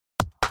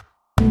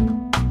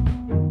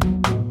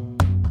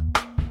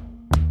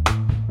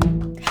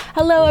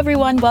Hello,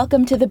 everyone.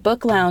 Welcome to the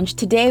Book Lounge.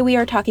 Today we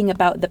are talking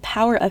about The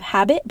Power of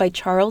Habit by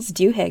Charles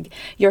Duhigg.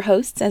 Your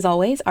hosts, as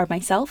always, are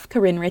myself,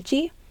 Corinne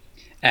Ritchie.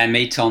 And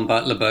me, Tom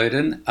Butler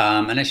Bowden.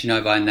 And as you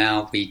know by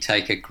now, we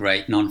take a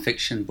great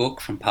non-fiction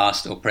book from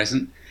past or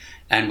present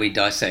and we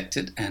dissect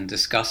it and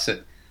discuss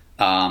it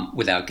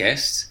with our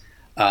guests.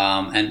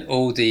 And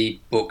all the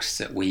books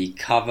that we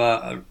cover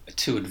are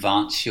to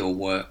advance your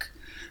work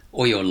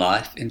or your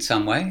life in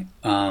some way,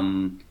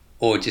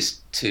 or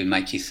just to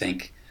make you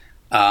think.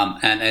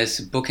 And as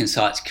Book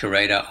Insights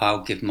curator,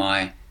 I'll give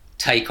my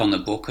take on the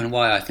book and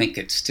why I think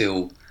it's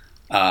still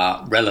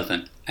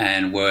relevant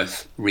and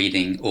worth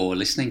reading or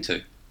listening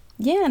to.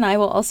 Yeah, and I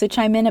will also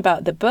chime in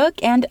about the book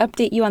and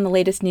update you on the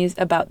latest news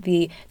about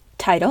the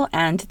title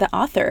and the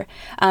author.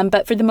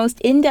 But for the most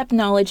in-depth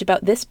knowledge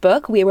about this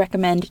book, we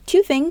recommend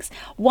two things.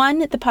 One,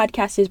 the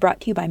podcast is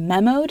brought to you by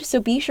Memoed, so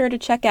be sure to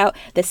check out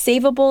the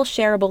savable,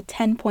 shareable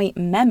 10-point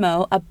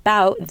memo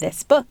about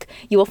this book.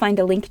 You will find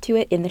a link to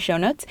it in the show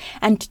notes.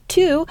 And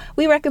two,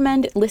 we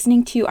recommend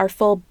listening to our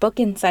full Book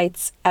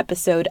Insights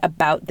episode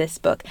about this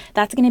book.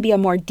 That's going to be a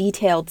more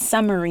detailed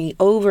summary,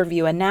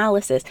 overview,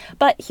 analysis.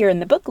 But here in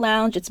the Book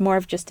Lounge, it's more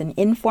of just an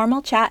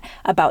informal chat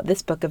about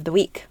this book of the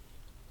week.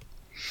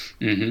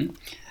 Mm-hmm.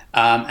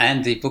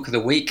 And the book of the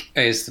week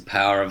is The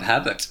Power of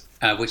Habit,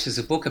 which is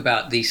a book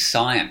about the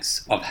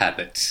science of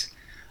habits.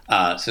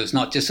 So it's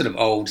not just sort of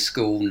old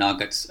school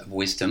nuggets of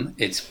wisdom.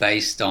 It's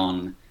based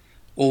on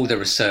all the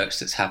research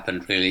that's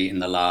happened really in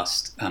the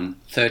last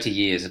 30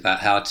 years about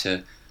how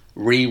to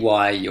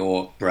rewire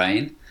your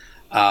brain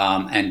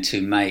and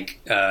to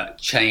make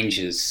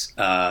changes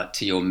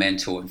to your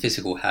mental and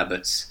physical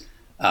habits,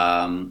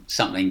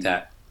 something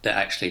that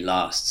actually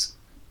lasts.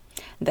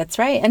 That's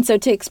right. And so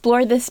to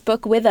explore this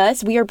book with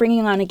us, we are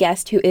bringing on a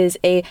guest who is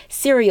a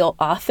serial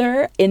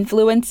author,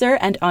 influencer,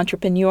 and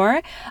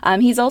entrepreneur.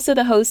 He's also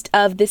the host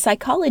of the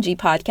Psychology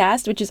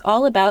podcast, which is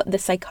all about the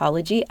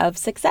psychology of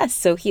success.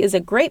 So he is a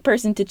great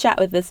person to chat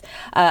with us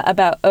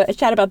about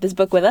this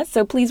book with us.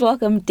 So please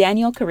welcome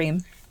Daniel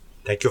Karim.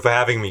 Thank you for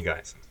having me,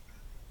 guys.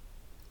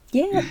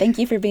 Yeah, thank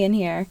you for being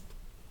here.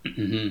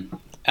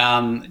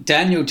 Mm-hmm.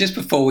 Daniel, just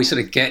before we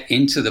sort of get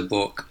into the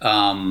book,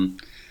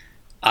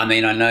 I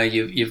mean, I know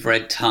you've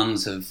read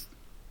tons of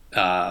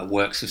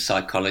works of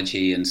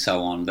psychology and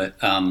so on, but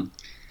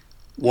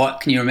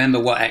what can you remember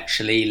what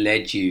actually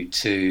led you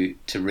to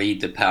read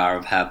The Power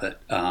of Habit?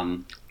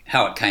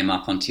 How it came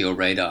up onto your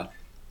radar?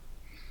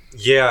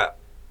 Yeah,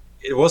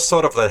 it was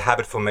sort of that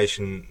habit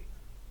formation.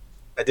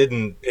 I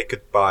didn't pick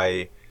it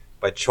by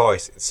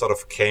choice. It sort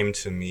of came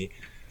to me.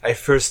 I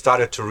first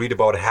started to read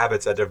about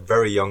habits at a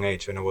very young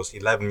age when I was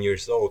 11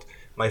 years old.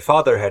 My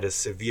father had a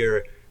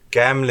severe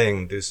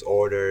gambling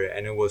disorder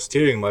and it was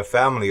tearing my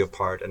family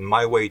apart, and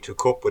my way to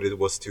cope with it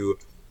was to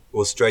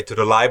go straight to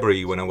the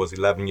library when I was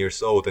 11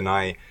 years old, and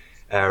I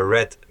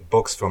read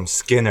books from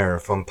Skinner,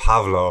 from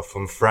Pavlov,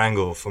 from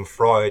Frankl, from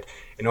Freud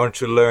in order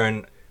to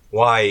learn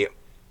why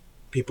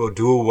people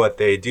do what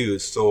they do.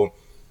 So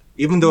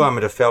even though I'm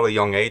at a fairly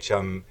young age,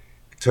 I'm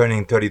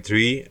turning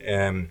 33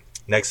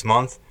 next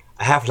month,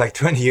 I have like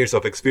 20 years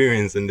of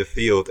experience in the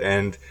field,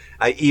 and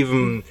I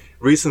even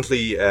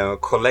recently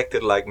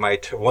collected like my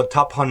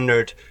top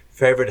 100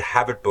 favorite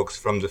habit books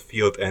from the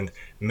field and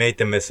made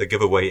them as a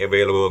giveaway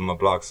available on my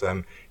blog. So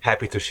I'm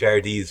happy to share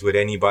these with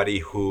anybody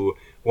who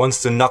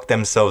wants to knock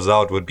themselves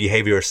out with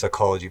behavioral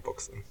psychology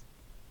books.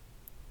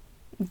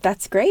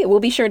 That's great. We'll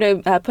be sure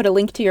to put a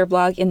link to your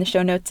blog in the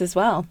show notes as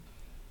well.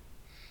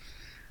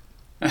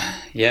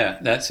 Yeah,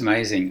 that's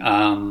amazing.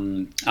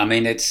 I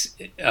mean, it's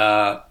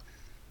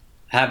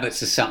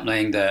habits are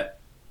something that,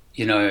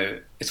 you know,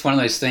 it's one of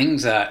those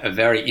things that are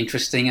very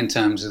interesting in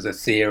terms of the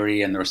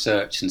theory and the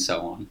research and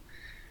so on.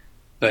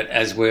 But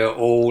as we're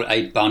all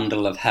a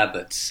bundle of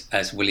habits,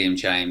 as William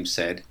James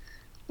said,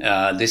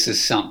 this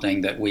is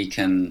something that we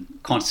can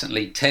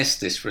constantly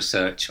test this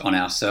research on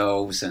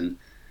ourselves and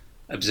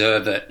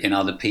observe it in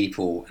other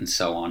people and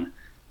so on.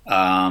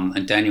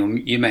 And Daniel,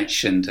 you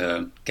mentioned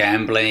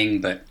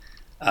gambling, but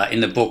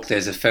in the book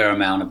there's a fair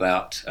amount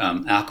about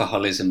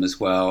alcoholism as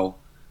well,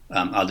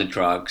 other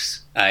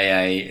drugs,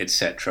 AA,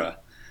 etc.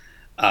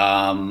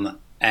 I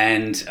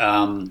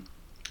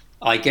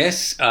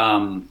guess,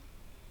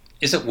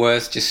 is it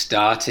worth just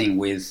starting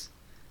with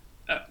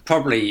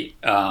probably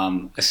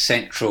a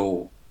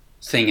central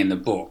thing in the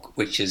book,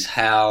 which is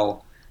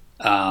how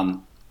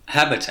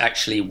habits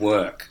actually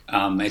work?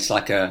 It's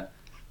like a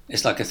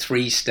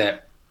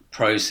 3-step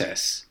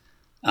process.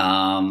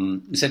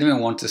 Does anyone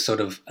want to sort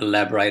of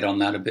elaborate on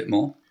that a bit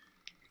more?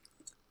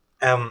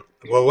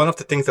 Well, one of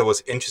the things that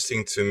was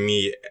interesting to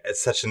me at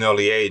such an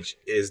early age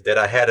is that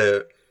I had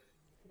a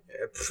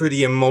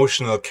pretty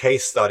emotional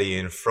case study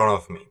in front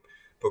of me,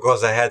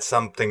 because I had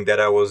something that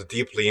I was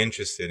deeply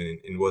interested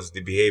in was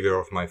the behavior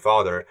of my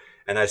father.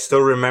 And I still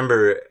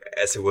remember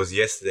as it was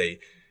yesterday.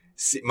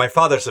 My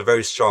father's a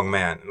very strong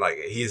man. Like,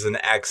 he's an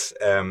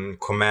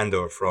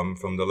ex-commando from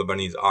the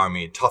Lebanese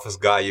army, toughest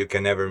guy you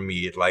can ever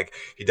meet. Like,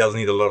 he doesn't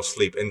need a lot of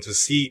sleep. And to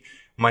see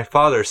my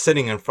father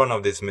sitting in front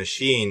of this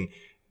machine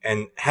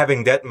and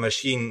having that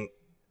machine,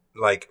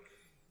 like,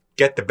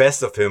 get the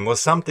best of him was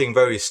something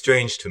very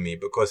strange to me,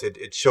 because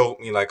it showed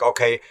me like,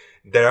 okay,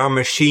 there are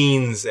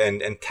machines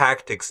and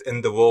tactics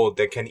in the world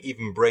that can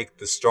even break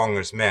the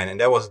strongest man. And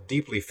that was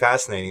deeply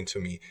fascinating to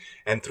me.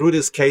 And through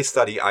this case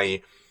study, I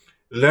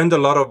learned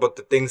a lot about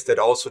the things that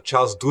also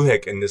Charles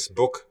Duhigg in this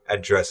book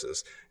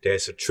addresses.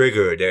 There's a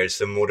trigger, there's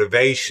a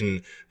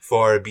motivation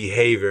for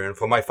behavior. And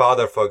for my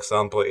father, for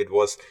example, it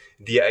was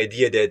the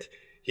idea that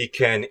he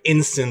can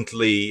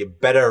instantly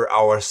better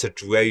our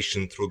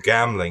situation through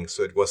gambling.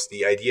 So it was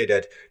the idea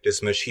that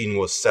this machine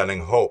was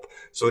selling hope.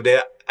 So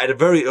there, at a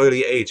very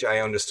early age, I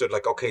understood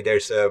like, okay,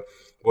 there's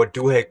what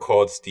Duhigg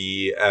calls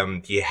the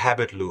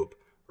habit loop,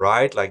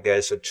 right? Like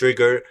there's a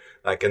trigger,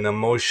 like an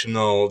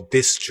emotional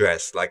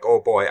distress, like,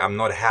 oh boy, I'm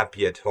not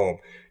happy at home.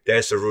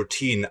 There's a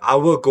routine. I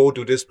will go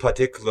to this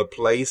particular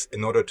place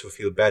in order to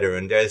feel better.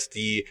 And there's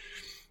the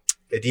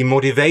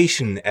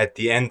motivation at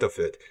the end of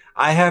it.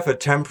 I have a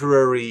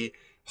temporary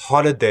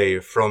holiday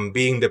from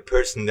being the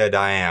person that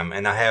I am.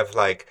 And I have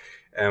like,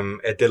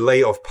 a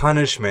delay of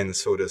punishment,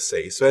 so to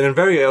say. So at a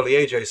very early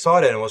age, I saw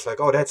that and was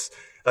like, oh, that's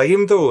like,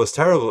 even though it was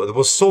terrible, it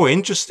was so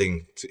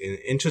interesting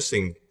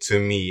to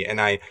me. And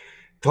I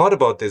thought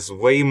about this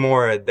way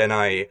more than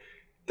I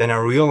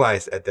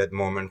realized at that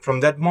moment.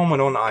 From that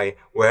moment on,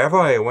 wherever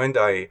I went,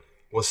 I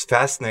was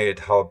fascinated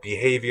how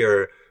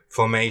behavior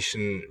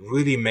formation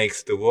really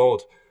makes the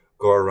world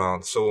go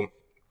around. So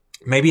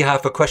maybe I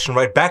have a question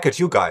right back at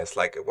you guys.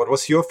 Like, what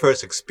was your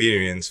first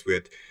experience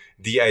with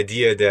the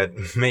idea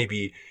that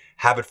maybe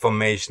habit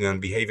formation and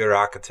behavior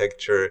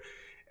architecture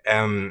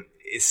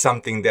is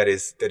something that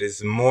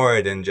is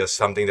more than just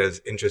something that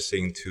is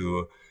interesting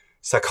to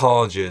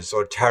psychologists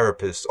or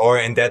therapists, or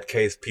in that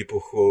case,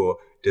 people who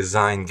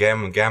design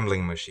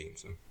gambling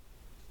machines?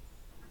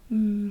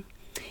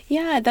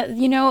 Yeah, that,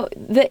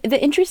 the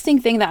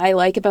interesting thing that I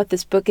like about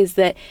this book is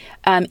that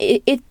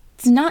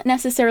it's not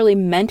necessarily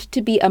meant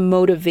to be a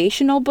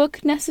motivational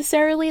book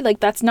necessarily. Like,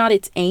 that's not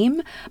its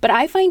aim. But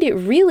I find it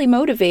really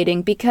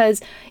motivating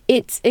because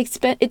it's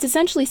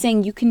essentially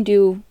saying you can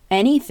do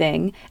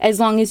anything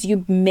as long as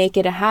you make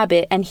it a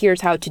habit, and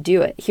here's how to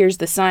do it. Here's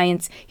the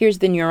science, here's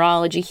the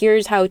neurology,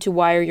 here's how to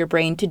wire your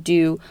brain to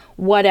do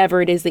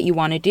whatever it is that you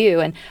want to do.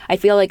 And I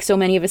feel like so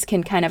many of us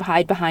can kind of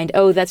hide behind,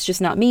 oh, that's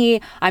just not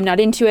me, I'm not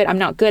into it, I'm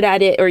not good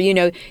at it, or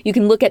you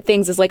can look at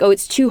things as like, oh,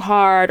 it's too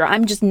hard, or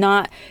I'm just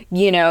not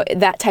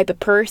that type of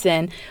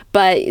person.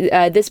 But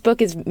this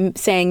book is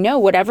saying, no,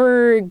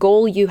 whatever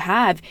goal you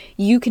have,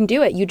 you can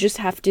do it. You just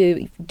have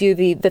to do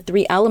the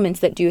three elements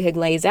that Duhigg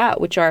lays out,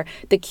 which are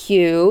the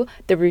cue,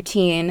 the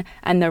routine,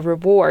 and the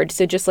reward.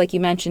 So just like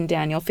you mentioned,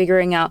 Daniel,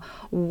 figuring out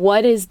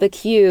what is the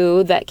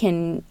cue that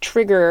can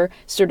trigger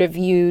sort of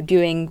you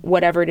doing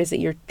whatever it is that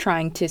you're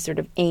trying to sort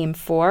of aim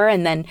for,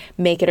 and then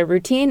make it a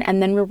routine,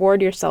 and then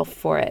reward yourself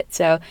for it.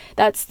 So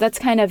that's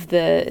kind of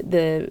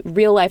the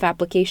real life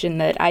application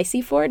that I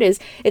see for it. Is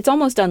it's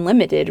almost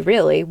unlimited,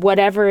 really.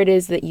 Whatever it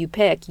is that you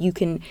pick, you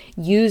can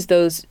use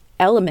those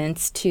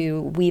elements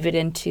to weave it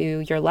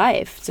into your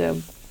life.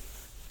 So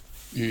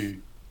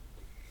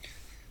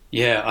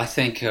Yeah, I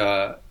think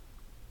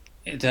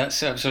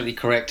that's absolutely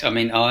correct. I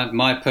mean,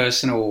 my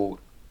personal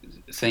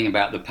thing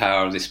about the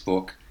power of this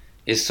book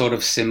is sort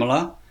of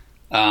similar,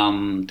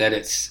 that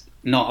it's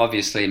not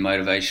obviously a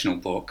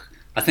motivational book.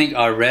 I think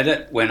I read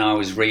it when I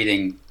was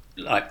reading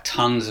like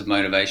tons of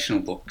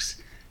motivational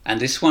books, and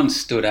this one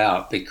stood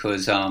out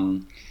because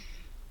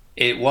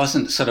it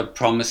wasn't sort of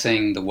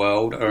promising the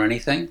world or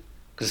anything.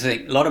 Because I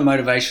think a lot of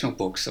motivational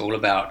books are all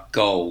about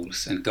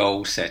goals and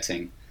goal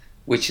setting,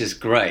 which is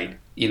great.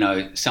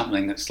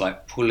 Something that's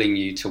like pulling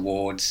you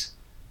towards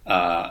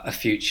a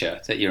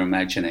future that you're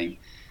imagining.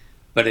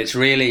 But it's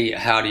really,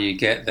 how do you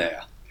get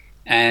there?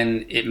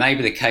 And it may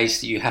be the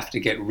case that you have to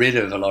get rid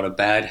of a lot of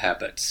bad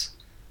habits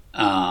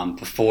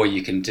before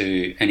you can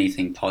do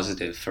anything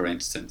positive, for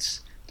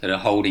instance, that are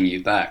holding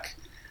you back.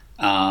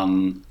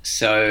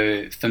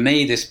 So for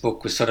me, this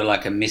book was sort of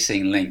like a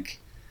missing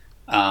link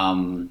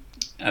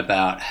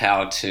about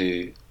how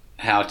to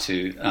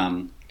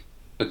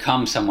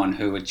become someone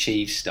who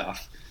achieves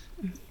stuff,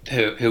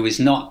 who is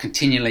not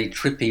continually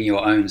tripping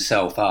your own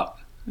self up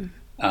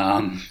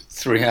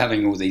through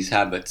having all these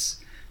habits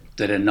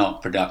that are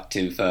not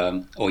productive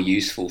or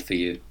useful for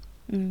you.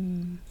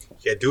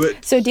 Yeah, do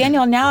it. So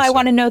Daniel, now I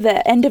want to know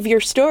the end of your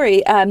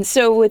story.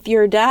 So with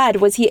your dad,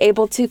 was he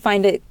able to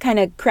kind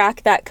of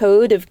crack that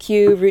code of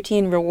cue,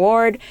 routine,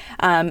 reward?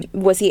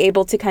 Was he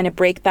able to kind of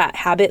break that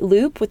habit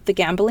loop with the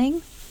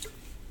gambling?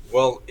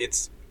 Well,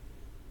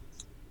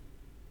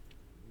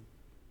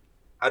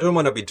 I don't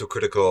want to be too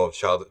critical of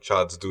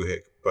Charles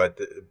Duhigg, but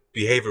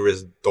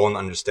behaviorists don't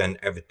understand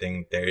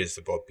everything there is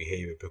about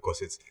behavior,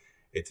 because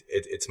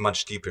it's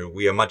much deeper.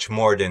 We are much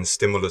more than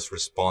stimulus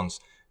response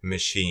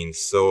machines.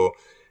 So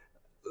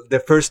the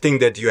first thing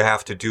that you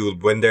have to do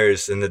when there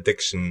is an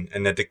addiction,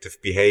 an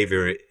addictive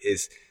behavior,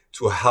 is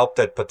to help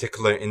that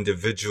particular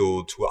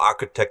individual to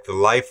architect the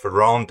life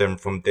around them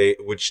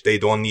which they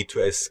don't need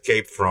to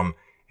escape from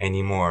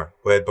anymore,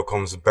 where it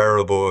becomes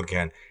bearable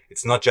again.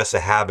 It's not just a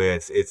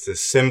habit, it's a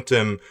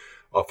symptom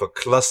of a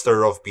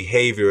cluster of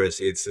behaviors.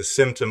 It's a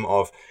symptom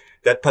of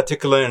that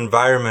particular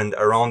environment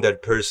around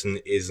that person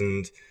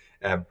isn't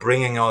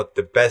bringing out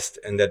the best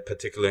in that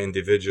particular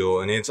individual.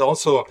 And it's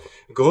also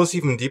goes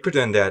even deeper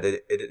than that.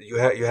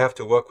 You have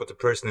to work with the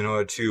person in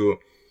order to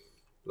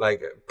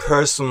like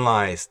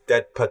personalize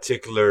that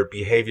particular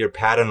behavior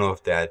pattern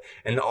of that,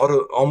 and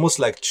almost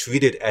like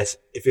treat it as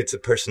if it's a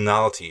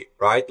personality,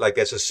 right? Like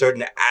there's a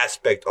certain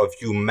aspect of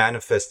you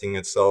manifesting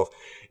itself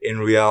in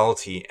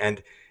reality.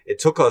 And it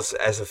took us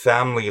as a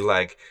family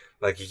like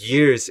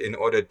years in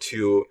order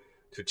to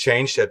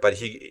change that, but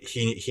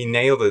he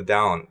nailed it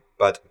down.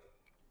 But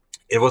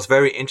it was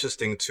very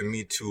interesting to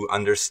me to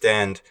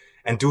understand,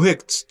 and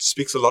Duhigg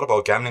speaks a lot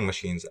about gambling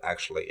machines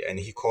actually, and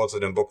he calls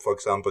it in book, for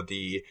example,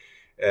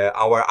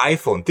 our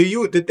iPhone,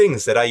 the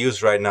things that I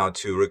use right now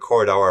to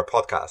record our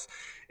podcast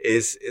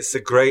is a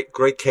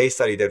great case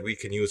study that we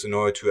can use in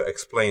order to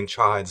explain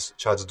Charles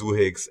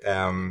Duhigg's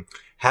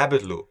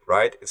habit loop,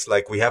 right? It's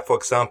like we have, for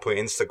example,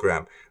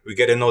 Instagram. We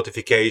get a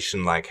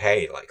notification like,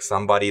 hey, like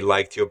somebody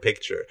liked your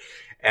picture.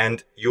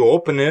 And you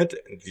open it,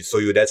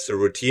 that's the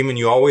routine, and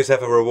you always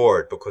have a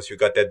reward because you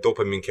got that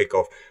dopamine kick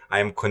of, I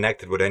am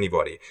connected with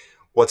anybody.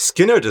 What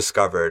Skinner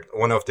discovered,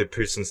 one of the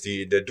persons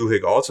that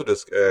Duhigg also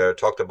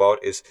talked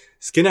about, is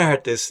Skinner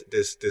had this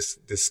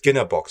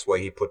Skinner box where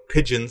he put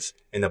pigeons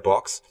in a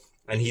box,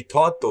 and he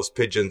taught those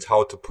pigeons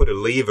how to put a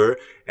lever,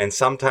 and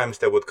sometimes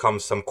there would come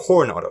some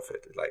corn out of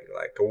it, like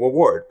a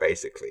reward,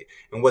 basically.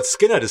 And what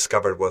Skinner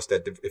discovered was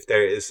that if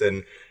there is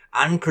an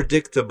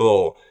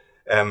unpredictable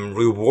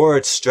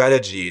reward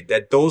strategy,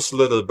 that those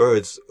little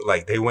birds,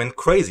 like, they went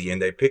crazy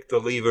and they picked the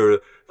lever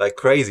like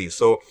crazy.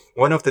 So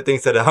one of the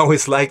things that I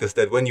always like is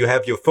that when you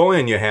have your phone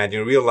in your hand,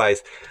 you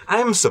realize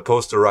I'm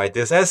supposed to write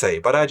this essay,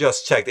 but I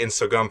just checked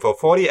Instagram for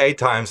 48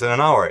 times in an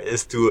hour,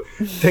 is to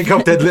pick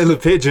up that little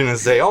pigeon and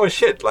say, oh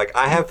shit, like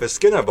I have a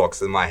Skinner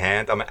box in my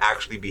hand. I'm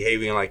actually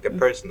behaving like a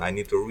person. I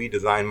need to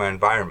redesign my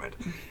environment.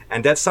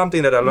 And that's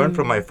something that I learned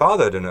from my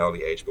father at an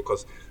early age,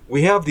 because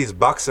we have these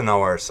bugs in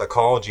our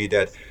psychology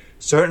that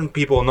certain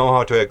people know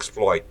how to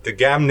exploit. The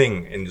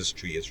gambling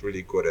industry is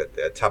really good at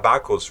that.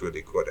 Tobacco is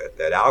really good at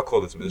that.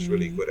 Alcoholism is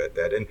really good at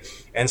that.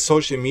 And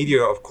social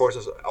media, of course,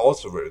 is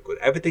also really good.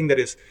 Everything that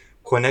is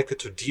connected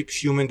to deep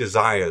human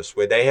desires,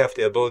 where they have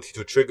the ability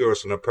to trigger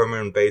us on a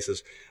permanent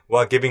basis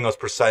while giving us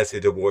precisely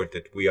the word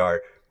that we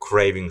are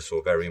craving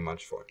so very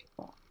much for.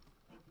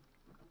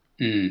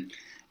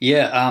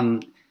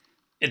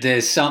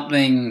 There's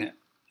something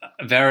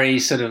very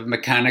sort of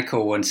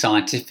mechanical and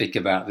scientific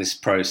about this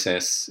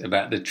process,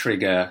 about the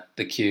trigger,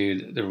 the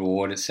cue, the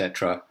reward,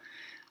 etc.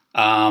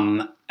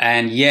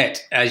 And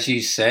yet, as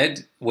you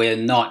said, we're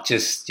not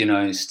just,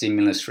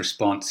 stimulus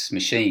response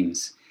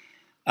machines.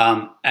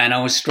 And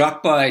I was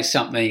struck by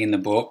something in the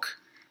book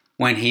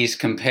when he's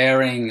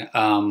comparing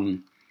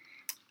the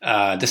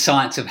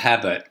science of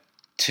habit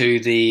to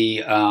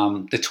the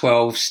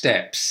 12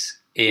 steps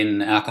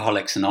in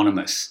Alcoholics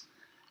Anonymous.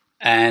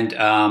 And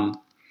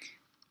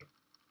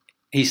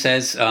he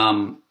says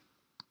that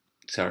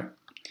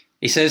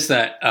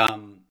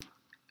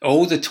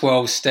all the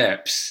 12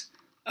 steps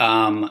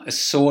are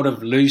sort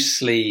of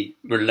loosely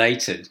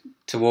related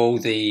to all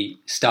the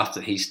stuff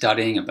that he's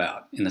studying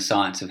about in the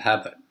science of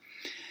habit.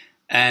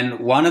 And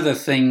one of the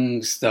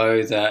things,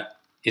 though, that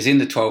is in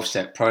the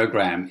 12-step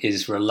program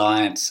is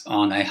reliance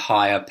on a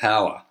higher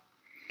power.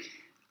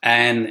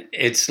 And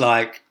it's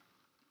like,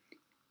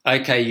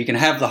 okay, you can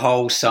have the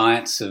whole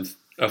science of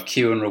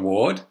cue and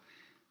reward,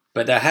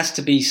 but there has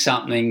to be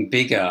something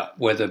bigger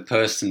where the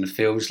person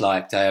feels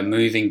like they are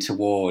moving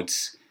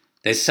towards.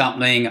 There's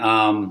something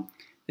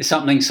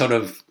sort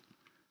of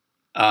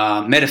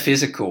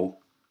metaphysical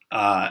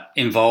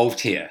involved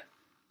here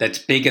that's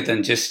bigger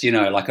than just,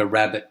 like a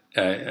rabbit,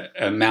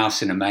 a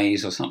mouse in a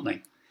maze or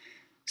something.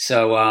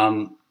 So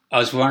I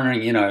was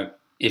wondering,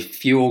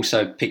 if you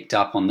also picked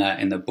up on that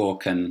in the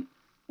book and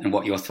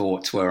what your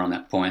thoughts were on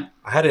that point.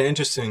 I had an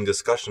interesting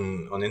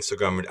discussion on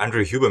Instagram with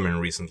Andrew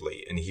Huberman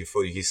recently, and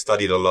he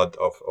studied a lot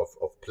of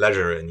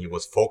pleasure, and he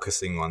was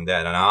focusing on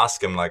that. And I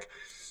asked him, like,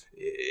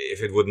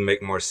 if it wouldn't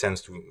make more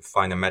sense to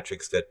find a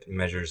metrics that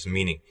measures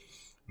meaning.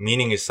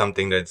 Meaning is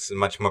something that's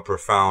much more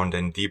profound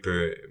and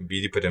deeper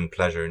than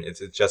pleasure. And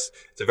it's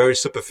a very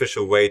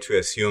superficial way to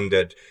assume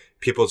that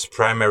people's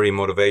primary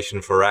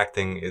motivation for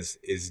acting is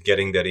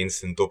getting that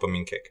instant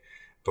dopamine kick.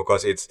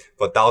 Because it's,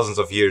 for thousands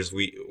of years,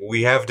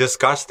 we have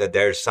discussed that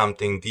there's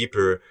something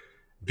deeper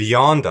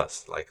beyond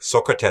us. Like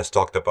Socrates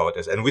talked about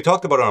this. And we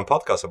talked about it on a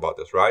podcast about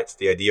this, right? It's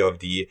the idea of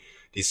the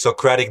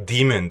Socratic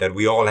demon, that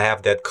we all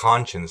have that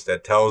conscience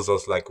that tells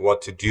us like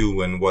what to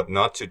do and what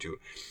not to do.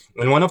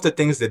 And one of the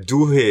things that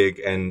Duhigg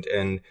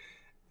and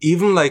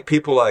even like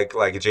people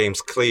like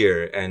James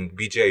Clear and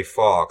BJ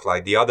Fogg,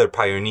 like the other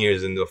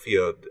pioneers in the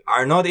field,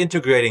 are not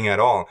integrating at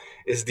all,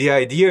 is the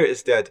idea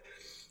is that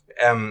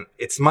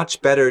it's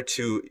much better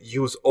to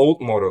use old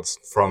models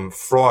from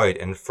Freud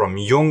and from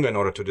Jung in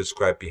order to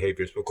describe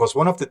behaviors. Because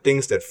one of the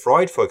things that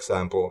Freud, for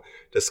example,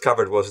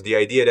 discovered was the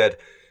idea that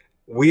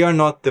we are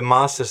not the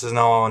masters in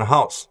our own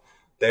house.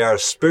 They are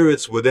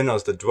spirits within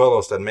us, the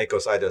dwellers that make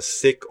us either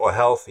sick or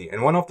healthy.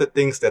 And one of the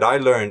things that I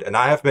learned, and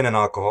I have been an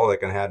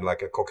alcoholic and had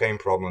like a cocaine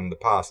problem in the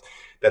past,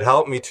 that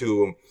helped me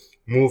to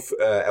move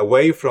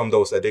away from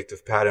those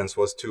addictive patterns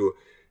was to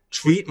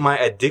treat my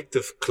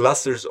addictive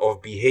clusters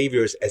of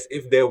behaviors as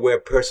if there were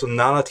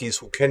personalities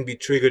who can be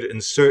triggered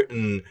in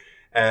certain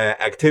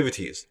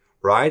activities,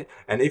 right?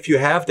 And if you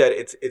have that,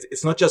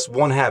 it's not just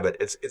one habit.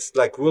 It's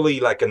like really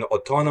like an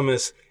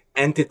autonomous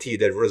entity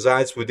that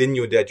resides within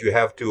you that you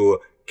have to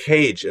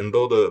cage and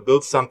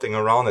build something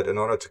around it in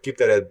order to keep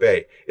that at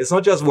bay. It's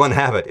not just one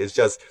habit.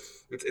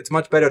 It's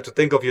much better to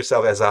think of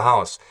yourself as a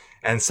house.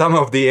 And some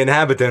of the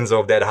inhabitants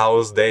of that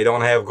house, they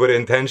don't have good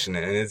intention.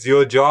 And it's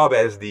your job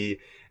as the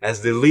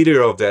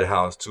leader of that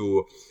house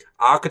to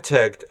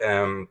architect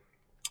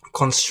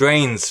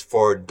constraints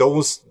for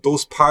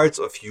those parts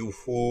of you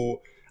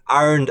who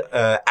aren't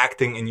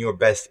acting in your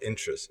best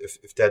interest,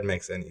 if that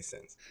makes any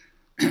sense.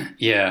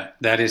 Yeah,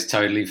 that is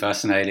totally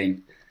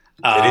fascinating.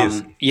 It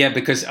is. Yeah,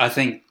 because I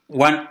think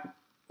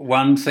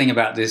one thing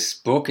about this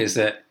book is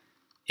that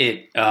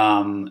it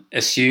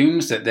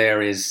assumes that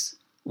there is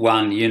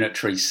one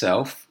unitary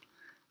self.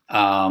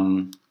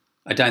 I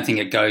don't think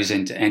it goes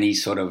into any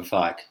sort of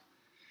like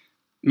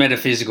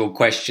metaphysical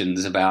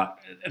questions about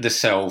the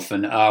self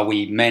and are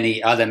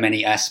there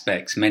many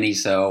aspects, many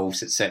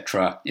selves,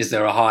 etc. Is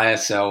there a higher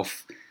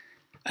self,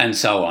 and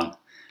so on.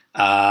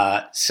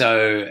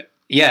 So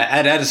yeah,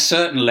 at a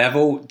certain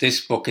level,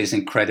 this book is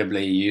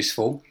incredibly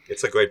useful.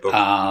 It's a great book.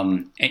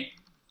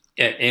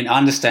 In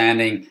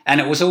understanding,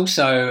 and it was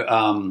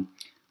also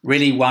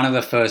really one of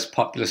the first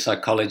popular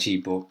psychology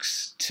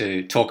books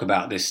to talk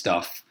about this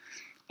stuff.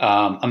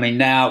 I mean,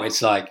 now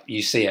it's like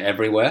you see it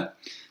everywhere.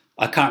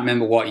 I can't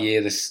remember what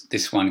year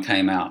this one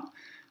came out,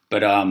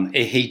 but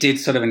he did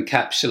sort of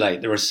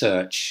encapsulate the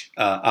research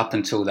up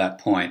until that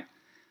point,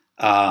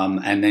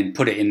 and then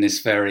put it in this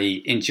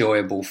very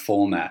enjoyable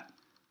format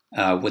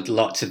with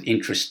lots of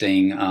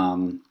interesting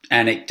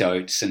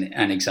anecdotes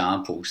and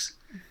examples.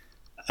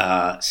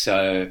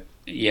 So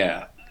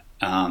yeah.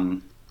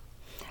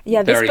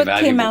 Yeah, this book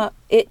valuable.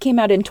 came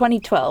out in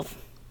 2012.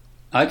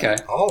 Okay.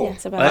 Oh, Yeah,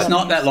 well, that's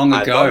not that long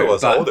ago. I thought it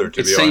was older,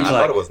 to be honest. I like,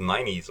 thought it was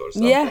 90s or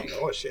something. Yeah.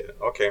 Oh, shit.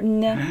 Okay.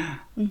 No.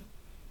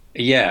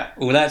 Yeah,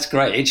 well, that's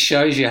great. It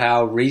shows you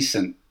how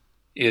recent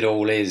it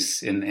all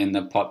is in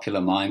the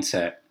popular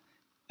mindset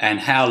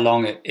and how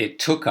long it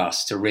took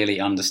us to really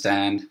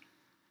understand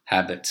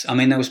habits. I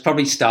mean, there was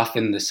probably stuff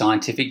in the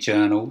scientific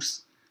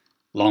journals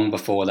long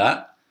before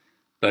that,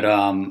 but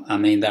I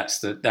mean, that's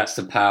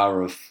the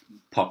power of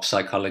pop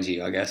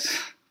psychology, I guess.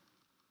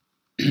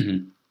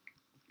 One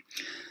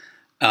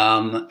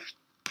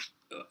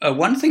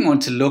thing I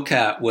wanted to look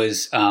at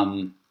was,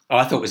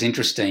 I thought was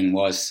interesting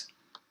was,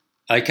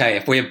 okay,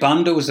 if we're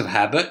bundles of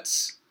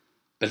habits,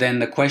 but then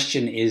the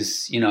question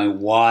is,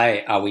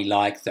 why are we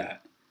like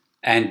that?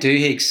 And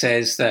Duhigg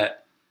says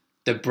that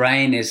the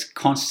brain is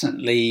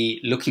constantly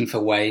looking for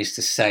ways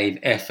to save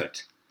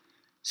effort.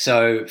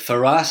 So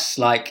for us,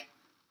 like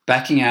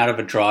backing out of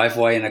a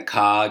driveway in a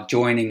car,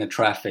 joining the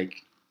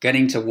traffic,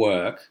 getting to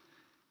work,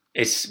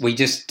 we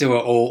just do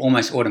it all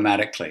almost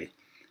automatically.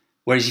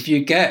 Whereas if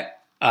you get,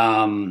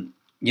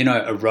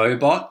 a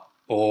robot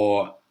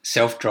or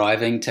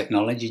self-driving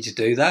technology to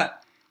do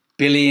that,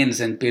 billions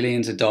and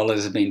billions of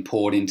dollars have been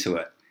poured into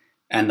it,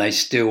 and they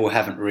still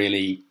haven't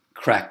really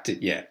cracked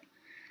it yet.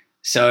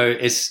 So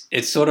it's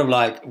sort of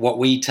like what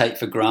we take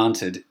for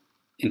granted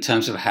in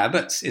terms of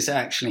habits is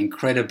actually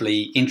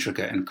incredibly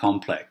intricate and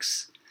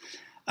complex.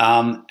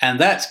 And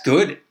that's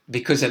good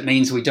because it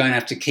means we don't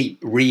have to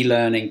keep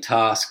relearning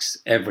tasks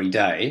every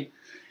day.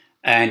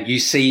 And you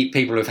see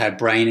people who've had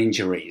brain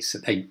injuries,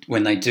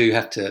 when they do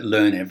have to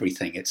learn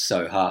everything, it's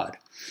so hard.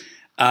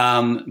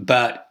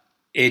 But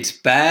it's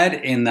bad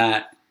in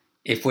that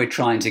if we're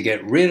trying to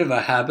get rid of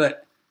a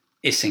habit,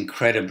 it's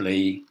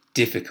incredibly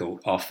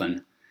difficult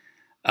often.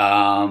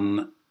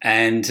 Back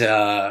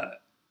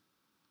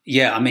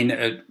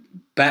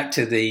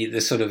to the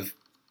sort of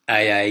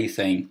AA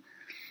thing.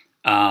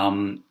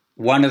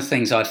 One of the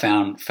things I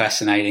found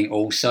fascinating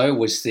also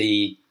was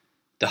the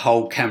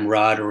whole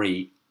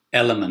camaraderie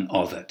element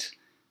of it.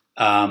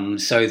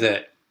 So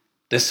that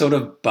the sort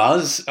of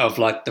buzz of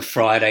like the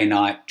Friday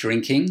night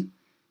drinking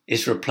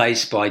is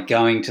replaced by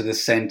going to the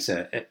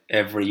center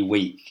every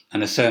week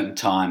at a certain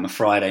time, a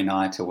Friday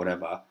night or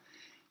whatever.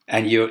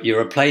 And you're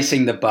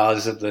replacing the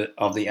buzz of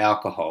the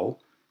alcohol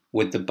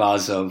with the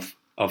buzz of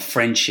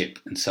friendship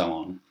and so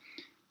on.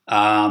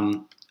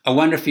 I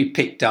wonder if you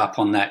picked up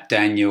on that,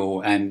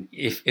 Daniel, and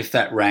if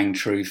that rang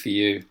true for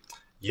you.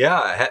 Yeah,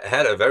 I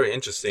had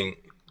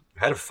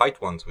a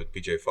fight once with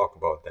PJ Fogg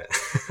about that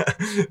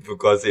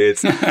because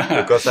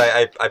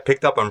I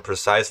picked up on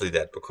precisely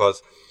that,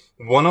 because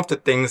one of the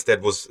things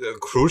that was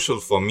crucial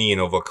for me in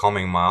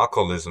overcoming my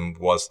alcoholism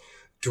was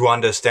to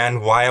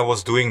understand why I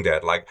was doing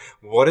that. Like,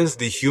 what is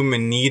the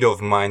human need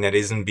of mine that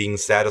isn't being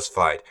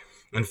satisfied?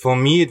 And for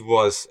me, it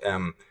was,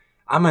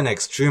 I'm an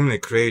extremely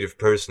creative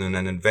person and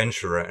an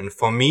adventurer. And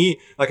for me,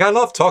 like, I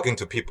love talking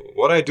to people.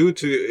 What I do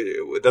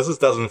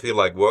doesn't feel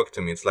like work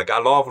to me. It's like, I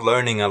love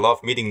learning. I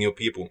love meeting new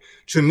people.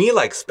 To me,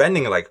 like,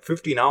 spending like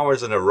 15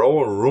 hours in a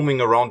row roaming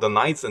around the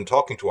nights and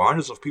talking to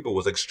hundreds of people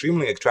was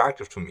extremely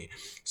attractive to me.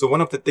 So one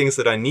of the things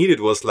that I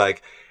needed was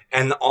like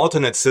an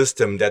alternate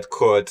system that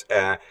could,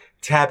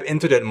 tap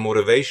into that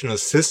motivational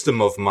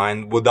system of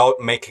mine without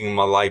making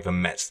my life a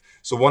mess.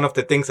 So one of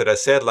the things that I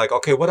said, like,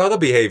 okay, what other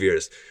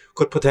behaviors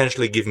could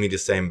potentially give me the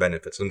same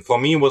benefits? And for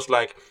me, it was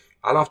like,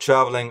 I love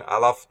traveling. I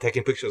love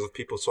taking pictures of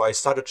people. So I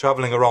started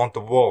traveling around the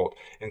world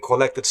and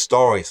collected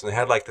stories and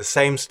had like the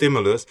same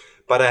stimulus,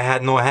 but I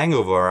had no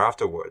hangover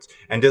afterwards.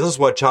 And this is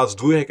what Charles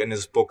Duhigg in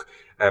his book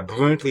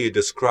brilliantly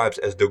describes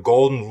as the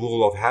golden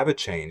rule of habit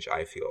change,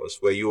 I feel, is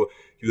where you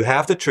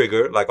have the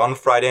trigger, like on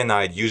Friday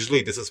night,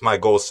 usually this is my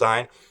goal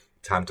sign.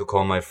 Time to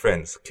call my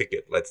friends, kick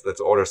it.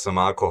 Let's order some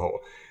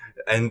alcohol.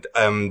 And,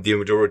 the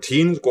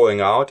routine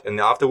going out. And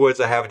afterwards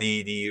I have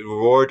the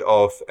reward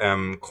of,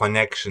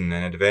 connection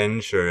and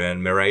adventure and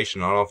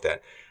admiration, all of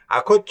that. I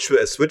could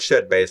switch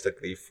that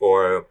basically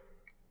for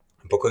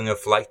booking a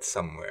flight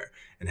somewhere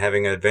and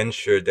having an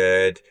adventure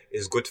that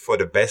is good for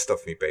the best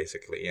of me,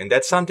 basically. And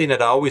that's something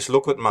that I always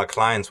look with my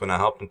clients when I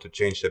help them to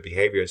change their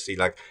behavior. See,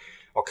 like,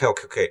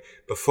 okay.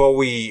 Before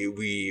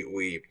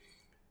we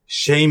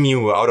shame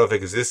you out of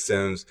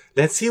existence,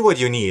 let's see what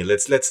you need.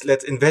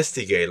 Let's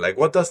investigate. Like,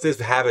 what does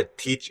this habit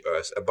teach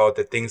us about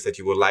the things that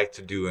you would like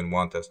to do and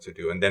want us to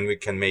do? And then we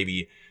can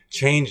maybe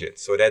change it.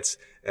 So that's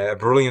a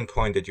brilliant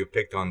point that you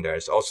picked on there.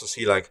 Is also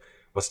see, like,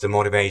 what's the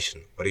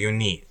motivation? What do you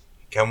need?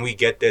 Can we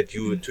get that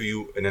to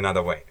you in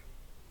another way?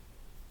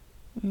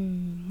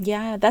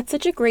 Yeah, that's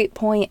such a great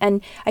point.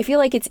 And I feel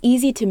like it's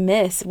easy to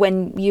miss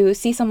when you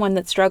see someone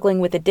that's struggling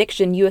with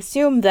addiction. You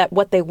assume that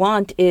what they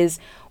want is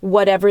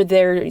whatever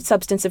their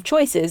substance of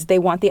choice is. They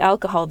want the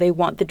alcohol, they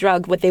want the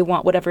drug, what they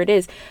want, whatever it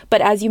is.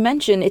 But as you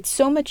mentioned, it's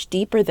so much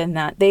deeper than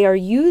that. They are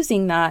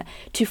using that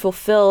to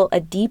fulfill a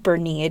deeper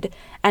need.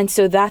 And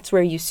so that's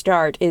where you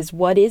start, is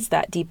what is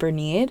that deeper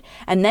need?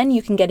 And then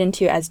you can get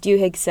into, as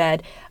Duhigg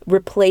said,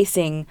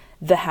 replacing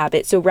the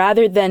habit. So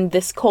rather than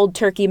this cold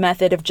turkey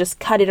method of just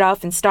cut it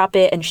off and stop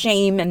it and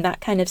shame and that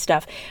kind of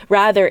stuff,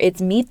 rather it's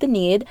meet the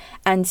need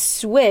and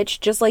switch,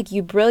 just like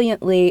you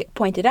brilliantly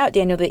pointed out,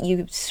 Daniel, that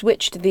you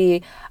switched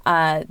the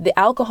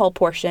alcohol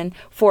portion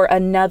for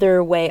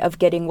another way of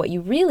getting what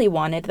you really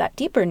wanted, that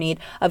deeper need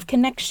of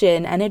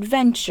connection and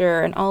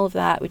adventure and all of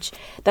that, which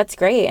that's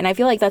great. And I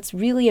feel like that's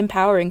really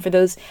empowering for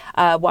those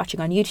watching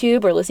on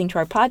YouTube or listening to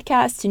our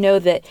podcast to know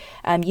that,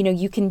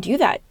 you can do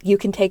that. You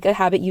can take a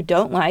habit you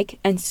don't like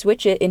and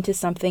switch it into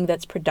something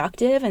that's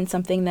productive and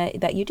something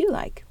that you do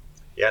like.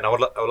 Yeah, and I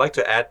would like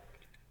to add,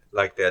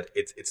 like, that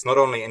it's not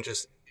only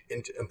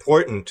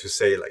important to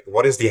say, like,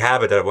 what is the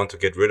habit that I want to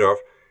get rid of,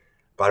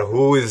 but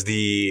who is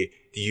the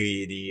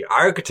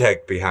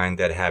architect behind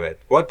that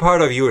habit? What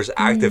part of you is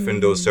active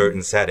in those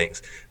certain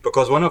settings?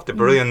 Because one of the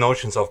brilliant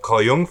notions of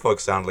Carl Jung, for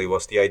example,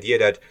 was the idea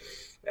that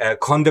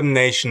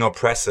condemnation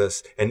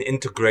oppresses and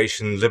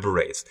integration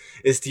liberates.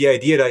 Is the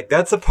idea that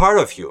that's a part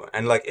of you.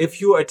 And like,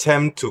 if you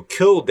attempt to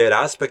kill that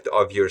aspect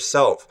of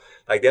yourself,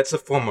 like, that's a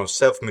form of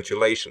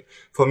self-mutilation.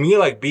 For me,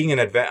 like, being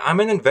I'm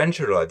an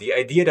adventurer. The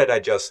idea that I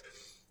just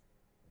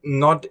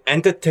not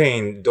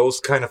entertain those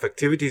kind of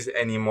activities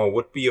anymore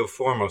would be a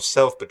form of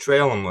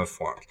self-betrayal in my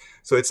form.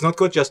 So it's not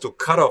good just to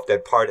cut off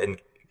that part and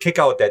kick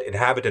out that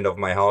inhabitant of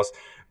my house,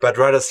 but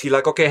rather see,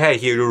 like, okay, hey,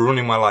 here, you're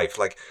ruining my life.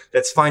 Like,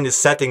 let's find a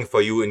setting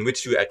for you in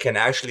which you can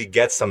actually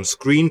get some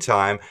screen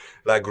time,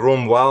 like,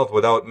 roam wild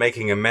without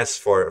making a mess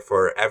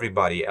for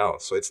everybody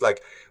else. So it's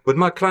like, with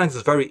my clients,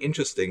 it's very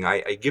interesting.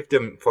 I give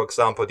them, for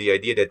example, the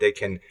idea that they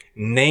can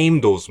name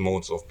those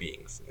modes of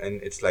beings.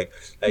 And it's like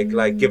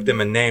give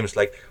them a name. It's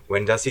like,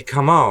 when does he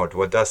come out?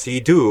 What does he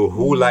do?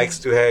 Who likes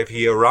to have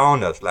he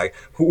around us? Like,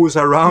 who is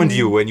around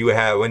you when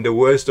the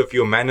worst of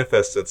you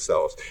manifests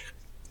itself?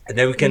 And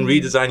then we can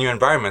redesign your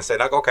environment. Say,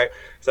 like, okay,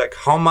 it's like,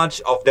 how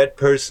much of that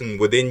person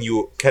within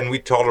you can we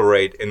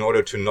tolerate in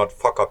order to not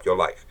fuck up your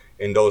life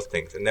in those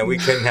things? And then we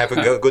can have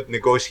a good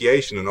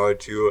negotiation in order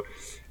to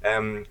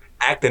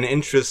act in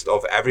interest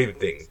of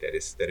everything that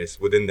is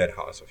within that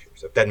house of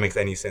yours. If that makes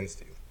any sense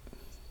to you.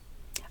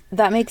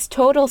 That makes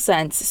total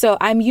sense. So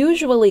I'm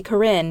usually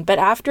Corinne, but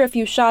after a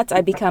few shots, I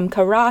become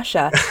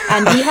Karasha,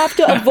 and we have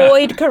to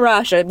avoid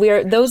Karasha.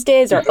 Those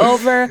days are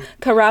over.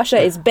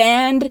 Karasha is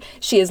banned.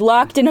 She is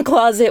locked in a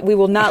closet. We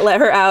will not let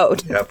her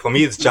out. Yeah, for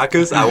me, it's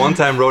Jacques. I one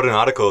time wrote an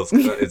article.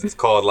 It's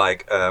called,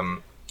 like,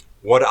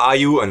 what are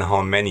you and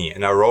how many?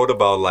 And I wrote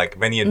about, like,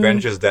 many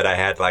adventures that I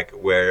had, like,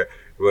 where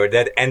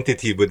that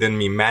entity within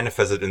me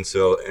manifested in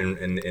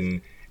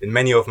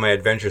many of my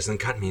adventures and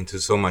got me into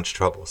so much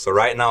trouble. So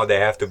right now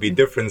there have to be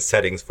different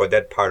settings for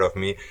that part of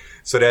me,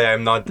 so that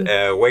I'm not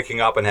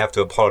waking up and have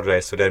to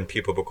apologize to them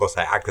people because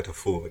I acted a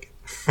fool again.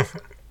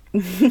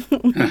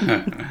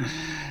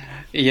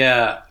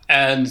 Yeah,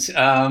 and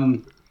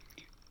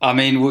I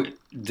mean,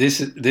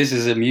 this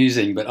is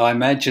amusing, but I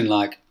imagine,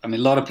 like, a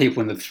lot of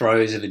people in the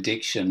throes of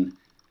addiction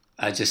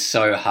are just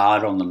so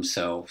hard on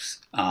themselves.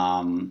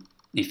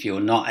 if you're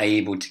not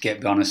able to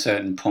get beyond a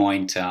certain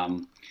point,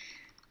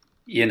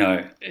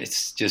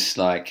 it's just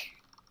like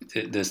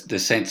the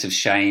sense of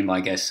shame,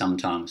 I guess,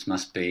 sometimes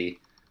must be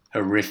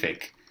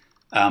horrific.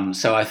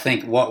 So I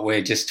think what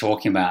we're just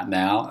talking about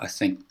now, I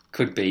think,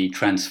 could be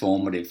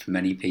transformative for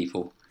many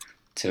people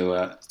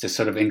to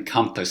sort of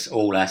encompass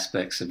all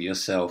aspects of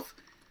yourself.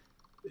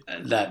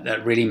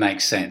 That really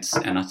makes sense,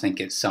 and I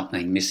think it's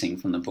something missing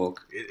from the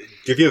book.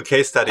 Give you a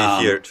case study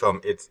here,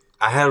 Tom.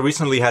 I had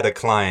recently had a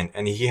client,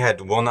 and he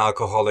had one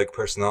alcoholic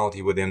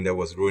personality with him that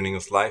was ruining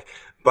his life,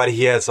 but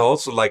he has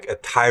also like a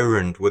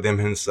tyrant within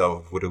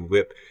himself with a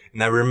whip.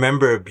 And I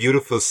remember a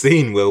beautiful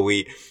scene where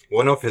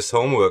one of his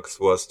homeworks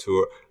was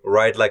to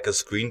write like a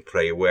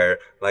screenplay where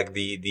like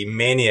the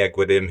maniac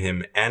within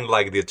him and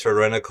like the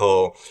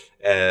tyrannical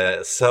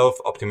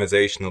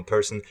self-optimizational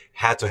person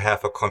had to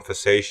have a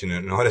conversation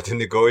in order to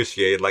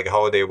negotiate like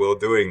how they were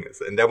doing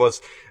this. And that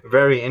was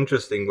very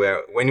interesting,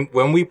 where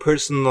when we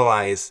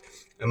personalize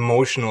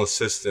emotional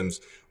systems,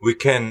 we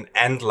can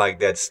end like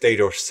that state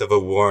of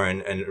civil war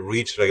and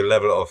reach like a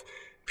level of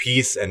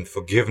peace and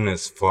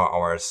forgiveness for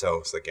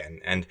ourselves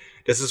again. And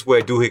this is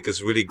where Duhigg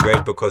is really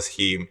great, because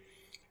he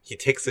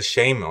takes the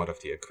shame out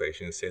of the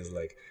equation. He says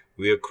like,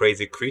 we are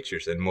crazy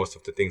creatures, and most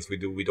of the things we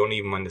do, we don't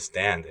even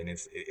understand. And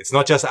it's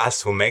not just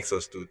us who makes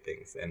us do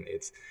things. And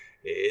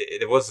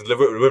it was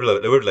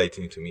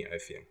liberating to me, I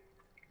feel.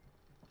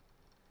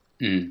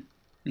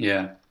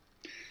 Yeah.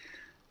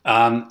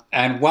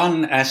 And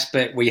one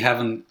aspect we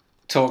haven't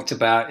talked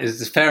about is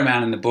there's a fair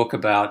amount in the book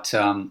about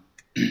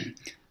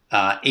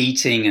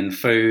eating and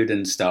food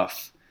and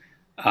stuff.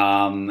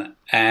 And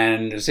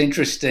it's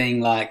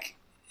interesting, like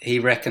he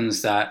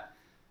reckons that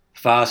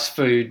fast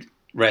food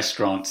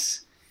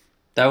restaurants,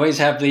 they always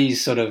have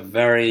these sort of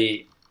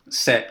very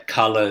set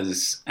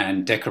colors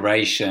and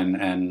decoration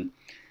and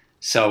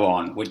so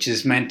on, which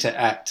is meant to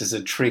act as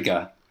a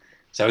trigger.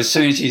 So as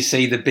soon as you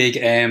see the big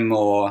M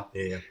or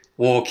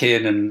walk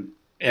in and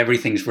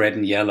everything's red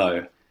and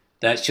yellow,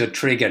 that's your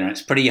trigger, and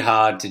it's pretty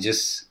hard to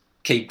just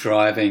keep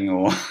driving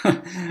or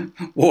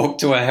walk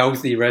to a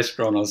healthy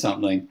restaurant or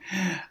something.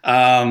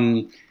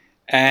 And,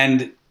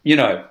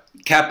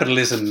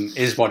 capitalism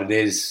is what it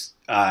is.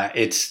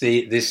 It's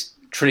this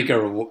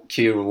trigger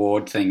cue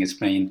reward thing has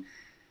been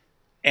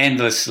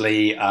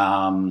endlessly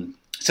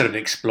sort of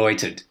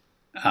exploited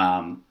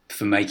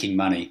for making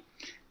money,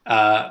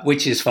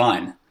 which is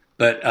fine.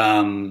 But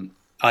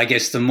I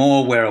guess the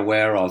more we're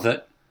aware of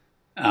it,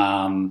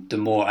 the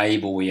more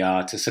able we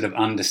are to sort of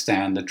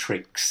understand the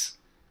tricks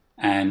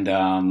and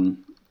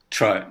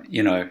try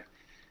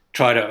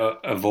to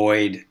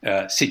avoid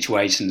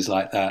situations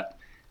like that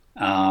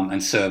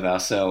and serve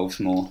ourselves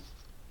more.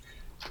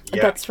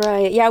 Yeah. That's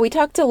right. Yeah, we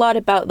talked a lot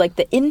about like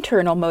the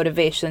internal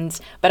motivations,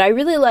 but I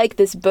really like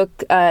this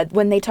book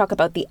when they talk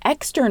about the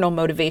external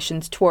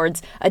motivations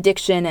towards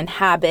addiction and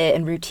habit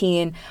and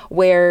routine,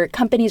 where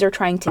companies are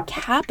trying to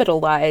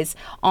capitalize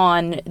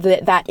on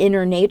that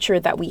inner nature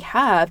that we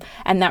have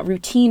and that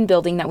routine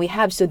building that we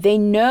have. So they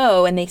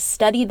know and they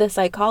study the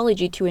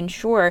psychology to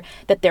ensure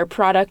that their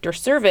product or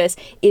service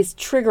is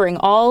triggering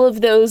all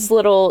of those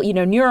little,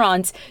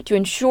 neurons to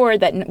ensure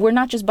that we're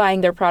not just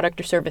buying their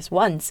product or service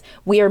once,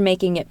 we are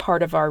making it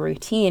part of our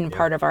routine,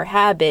 part of our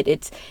habit.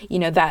 It's,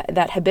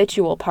 that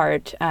habitual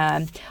part.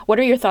 What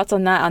are your thoughts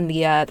on that, on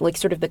the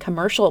sort of the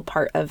commercial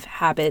part of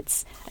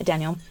habits,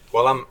 Daniel?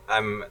 Well,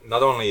 I'm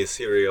not only a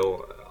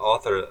serial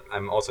author,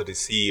 I'm also the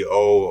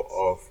CEO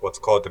of what's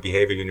called the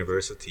Behavior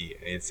University.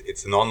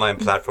 It's an online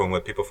platform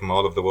where people from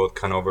all over the world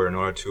come over in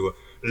order to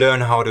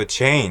learn how to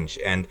change.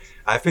 And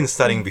I've been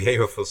studying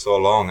behavior for so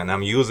long, and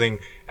I'm using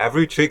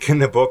every trick in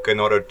the book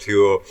in order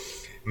to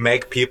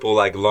make people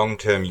like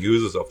long-term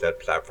users of that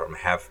platform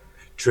have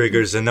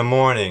triggers in the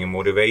morning and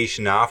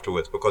motivation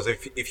afterwards. Because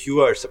if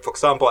you are, for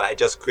example, I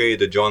just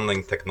created a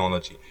journaling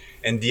technology,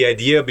 and the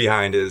idea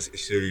behind it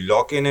is you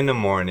log in the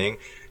morning,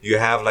 you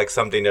have like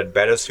something that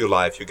betters your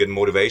life, you get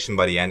motivation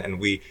by the end,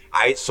 and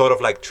I sort of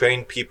like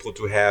train people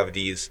to have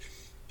these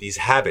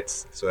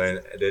habits, so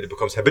that it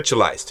becomes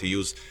habitualized to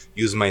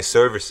use my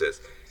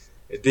services.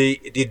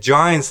 The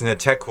giants in the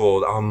tech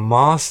world are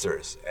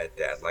masters at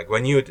that. Like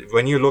when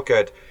you look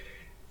at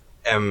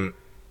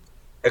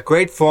a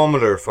great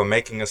formula for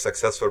making a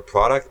successful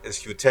product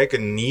is you take a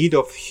need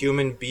of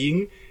human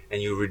being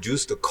and you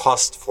reduce the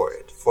cost for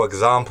it. For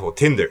example,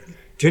 Tinder.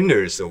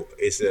 Tinder is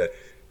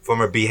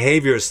from a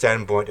behavior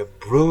standpoint, a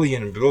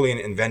brilliant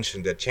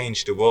invention that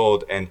changed the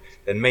world and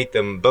made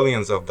them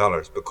billions of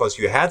dollars, because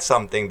you had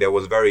something that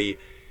was very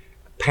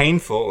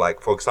painful.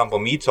 Like, for example,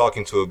 me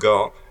talking to a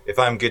girl, if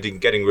I'm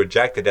getting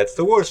rejected, that's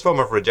the worst form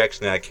of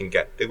rejection I can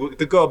get.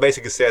 The girl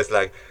basically says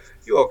like,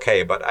 "You're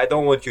okay, but I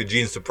don't want your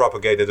genes to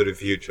propagate into the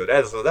future."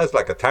 That's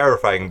like a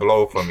terrifying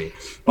blow for me.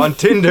 On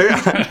Tinder,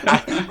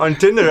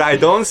 I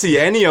don't see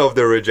any of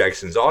the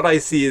rejections. All I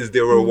see is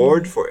the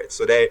reward for it.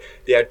 So they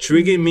are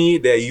triggering me.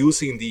 They're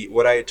using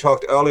what I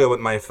talked earlier with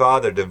my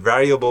father, the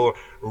variable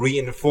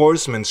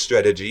reinforcement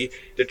strategy.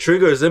 The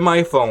triggers in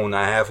my phone.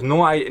 I have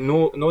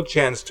no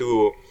chance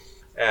to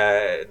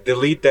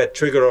delete that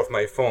trigger of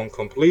my phone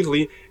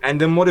completely, and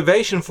the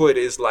motivation for it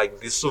is like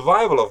the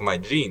survival of my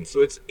genes.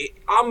 So it's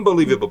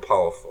unbelievable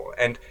powerful,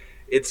 and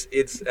it's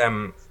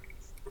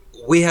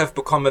we have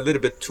become a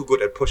little bit too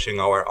good at pushing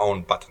our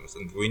own buttons,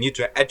 and we need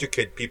to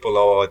educate people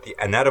about the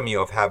anatomy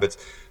of habits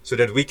so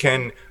that we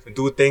can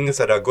do things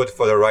that are good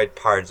for the right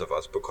parts of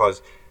us.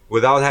 Because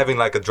without having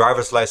like a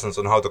driver's license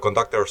on how to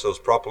conduct ourselves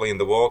properly in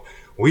the world,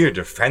 we are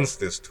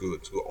defenseless to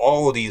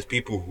all these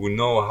people who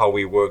know how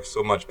we work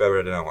so much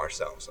better than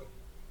ourselves.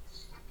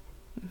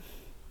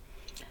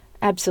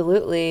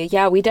 Absolutely.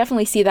 Yeah, we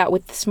definitely see that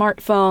with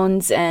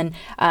smartphones, and,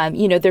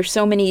 there's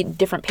so many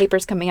different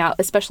papers coming out,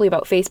 especially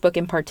about Facebook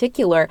in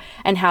particular,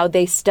 and how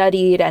they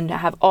studied and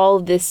have all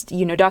this,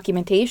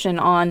 documentation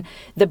on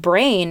the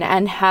brain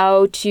and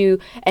how to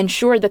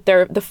ensure that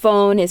the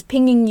phone is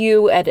pinging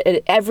you at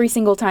every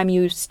single time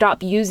you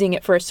stop using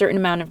it for a certain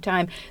amount of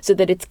time, so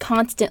that it's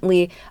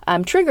constantly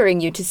triggering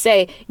you to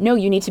say, no,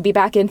 you need to be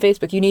back in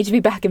Facebook, you need to be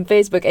back in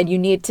Facebook, and you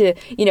need to,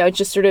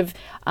 just sort of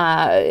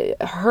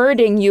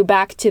herding you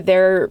back to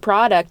their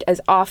product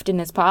as often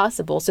as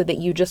possible so that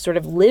you just sort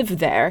of live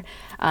there.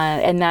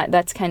 And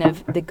that's kind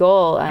of the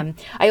goal.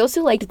 I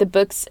also liked the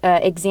book's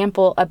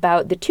example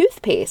about the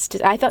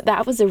toothpaste. I thought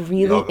that was a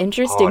really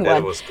interesting one.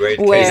 That was great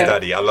case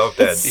study. I love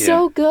that. It's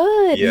so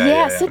good.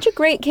 Yeah, such a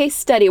great case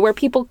study where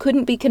people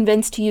couldn't be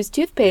convinced to use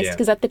toothpaste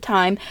because at the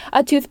time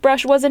a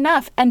toothbrush was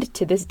enough. And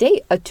to this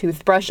day, a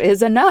toothbrush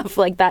is enough,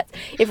 like that,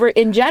 if we're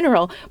in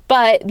general.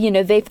 But,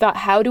 they thought,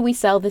 how do we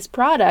sell this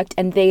product?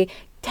 And they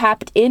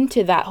tapped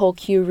into that whole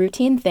cue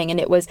routine thing. And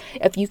it was,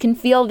 if you can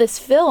feel this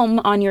film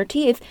on your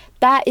teeth,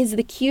 that is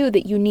the cue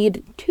that you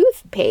need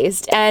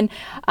toothpaste. And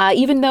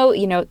even though,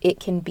 it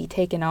can be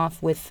taken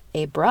off with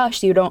a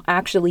brush, you don't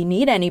actually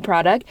need any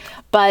product,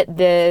 but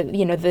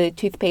the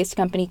toothpaste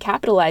company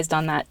capitalized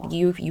on that.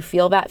 You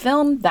feel that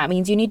film, that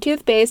means you need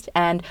toothpaste,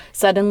 and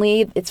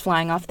suddenly it's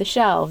flying off the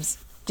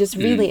shelves. Just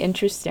really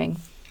interesting.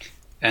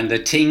 And the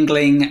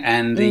tingling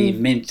and the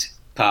mint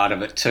part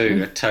of it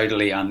too are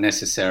totally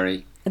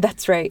unnecessary.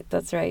 That's right.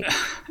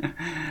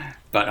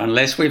 But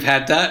unless we've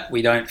had that,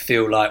 we don't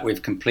feel like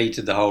we've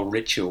completed the whole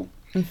ritual.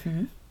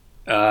 Mm-hmm.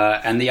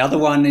 And the other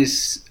one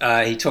is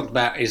he talked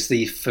about is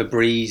the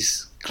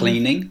Febreze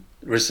cleaning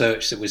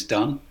research that was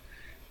done,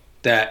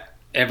 that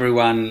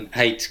everyone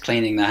hates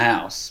cleaning the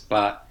house,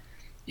 but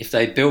if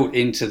they built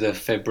into the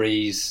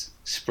Febreze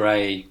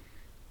spray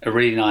a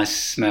really nice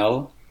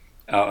smell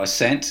or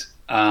scent,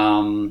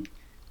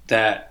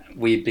 that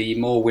we'd be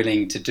more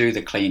willing to do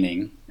the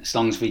cleaning as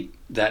long as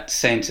that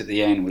scent at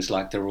the end was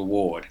like the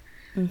reward.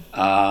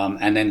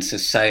 And then the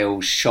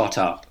sales shot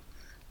up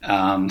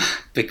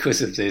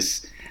because of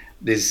this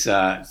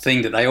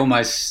thing that they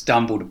almost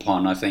stumbled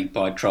upon, I think,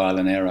 by trial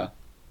and error.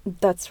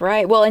 That's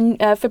right. Well, and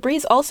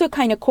Febreze also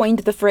kind of coined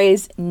the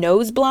phrase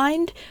nose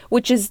blind,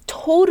 which is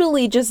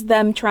totally just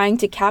them trying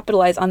to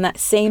capitalize on that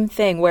same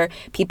thing where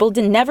people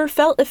never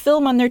felt a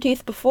film on their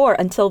teeth before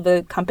until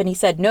the company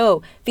said,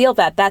 no, feel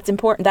that. That's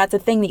important. That's a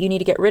thing that you need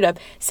to get rid of.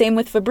 Same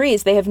with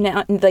Febreze. They have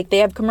now, they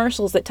have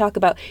commercials that talk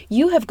about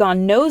you have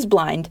gone nose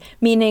blind,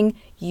 meaning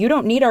you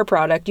don't need our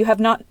product. You have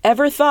not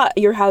ever thought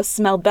your house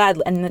smelled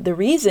bad. And the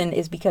reason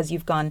is because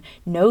you've gone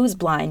nose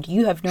blind.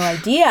 You have no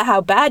idea how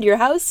bad your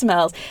house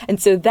smells.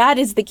 And so that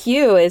is the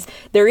cue, is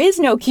there is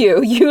no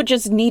cue. You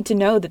just need to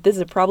know that this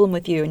is a problem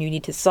with you and you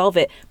need to solve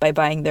it by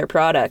buying their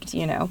product,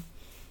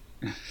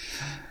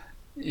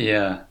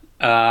 Yeah.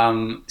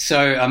 So,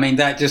 I mean,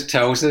 that just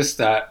tells us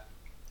that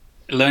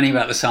learning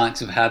about the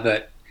science of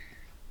habit,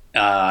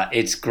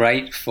 it's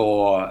great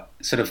for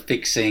sort of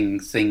fixing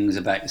things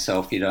about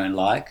yourself you don't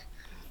like.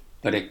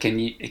 But it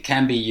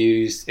can be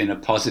used in a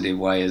positive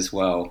way as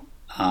well.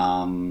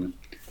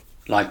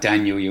 Like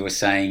Daniel, you were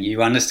saying,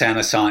 you understand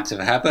the science of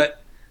habit,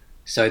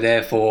 so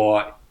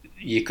therefore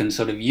you can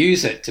sort of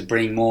use it to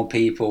bring more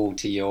people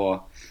to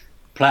your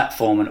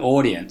platform and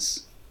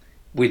audience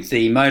with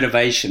the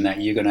motivation that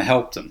you're going to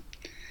help them.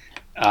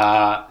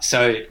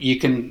 So you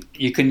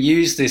can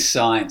use this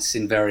science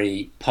in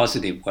very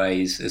positive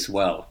ways as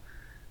well.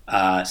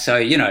 So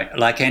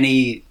like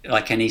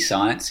any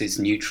science, it's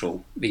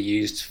neutral, be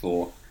used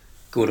for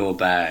good or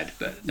bad,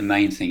 but the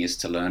main thing is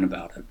to learn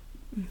about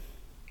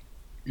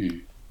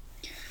it.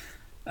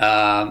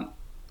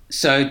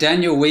 So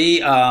Daniel,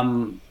 we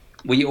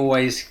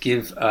always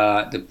give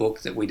the book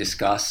that we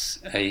discuss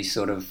a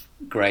sort of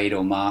grade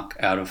or mark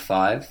out of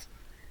 5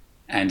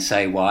 and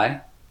say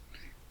why.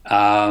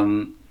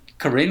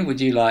 Corinne, would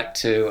you like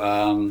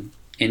to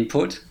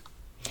input?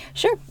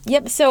 Sure.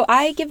 Yep. So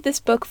I give this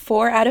book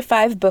 4 out of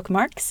 5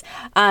 bookmarks.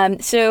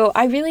 So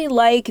I really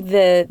like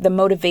the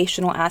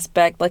motivational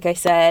aspect, like I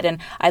said, and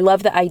I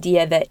love the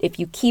idea that if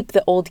you keep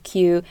the old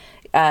cue,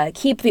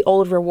 keep the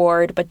old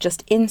reward, but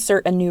just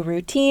insert a new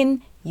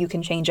routine, you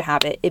can change a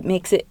habit. It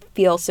makes it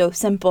feel so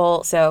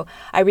simple. So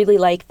I really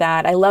like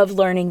that. I love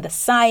learning the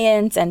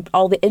science and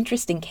all the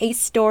interesting case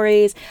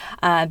stories.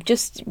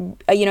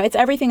 It's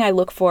everything I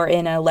look for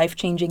in a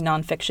life-changing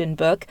nonfiction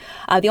book.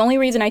 The only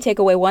reason I take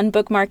away one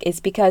bookmark is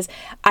because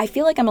I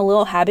feel like I'm a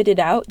little habited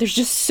out. There's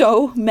just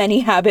so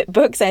many habit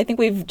books. I think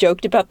we've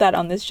joked about that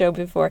on this show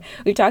before.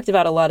 We've talked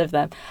about a lot of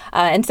them.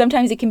 And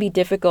sometimes it can be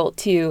difficult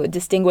to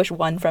distinguish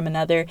one from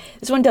another.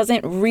 This one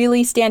doesn't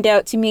really stand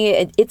out to me.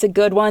 It's a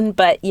good one,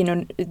 but,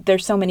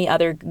 there's so many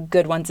other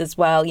good ones as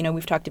well.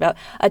 We've talked about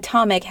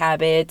Atomic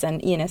Habits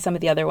and, some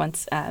of the other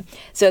ones.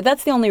 So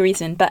that's the only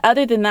reason. But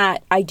other than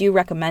that, I do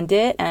recommend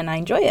it and I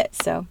enjoy it.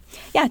 So,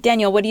 yeah,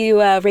 Daniel, what do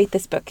you rate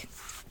this book?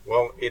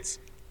 Well,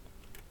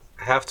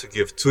 I have to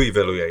give two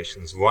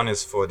evaluations. One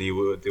is for the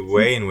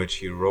way in which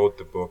he wrote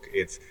the book.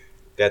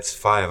 That's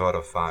 5 out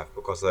of 5,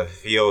 because I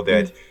feel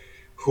that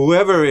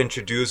whoever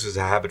introduces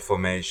a habit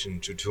formation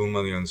to 2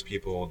 million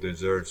people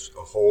deserves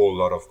a whole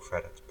lot of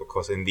credit,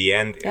 because in the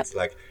end, it's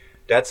like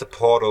that's a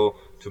portal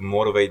to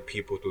motivate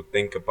people to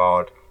think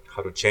about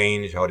how to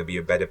change, how to be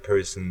a better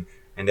person,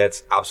 and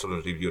that's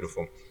absolutely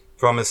beautiful.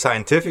 From a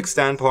scientific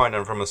standpoint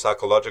and from a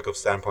psychological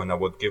standpoint, I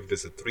would give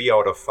this a 3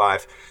 out of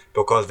 5,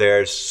 because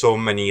there's so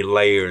many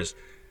layers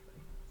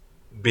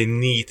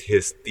beneath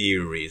his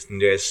theories,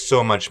 and there's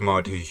so much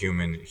more to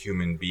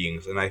human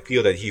beings. And I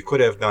feel that he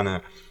could have done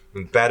a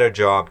better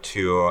job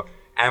to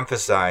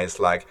emphasize,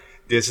 like,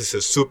 this is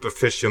a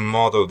superficial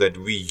model that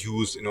we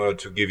use in order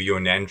to give you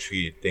an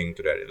entry thing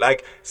to that.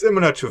 Like,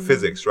 similar to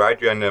physics,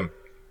 right? You're in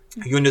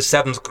the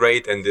 7th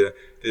grade, and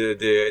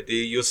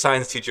your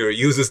science teacher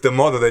uses the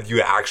model that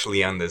you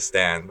actually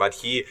understand, but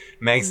he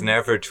makes an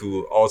effort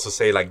to also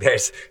say, like,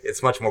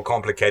 it's much more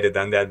complicated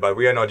than that, but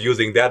we are not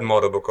using that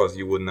model because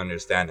you wouldn't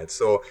understand it.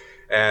 So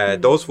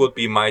those would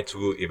be my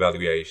 2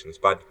 evaluations.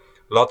 But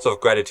lots of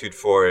gratitude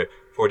for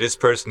this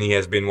person. He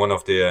has been one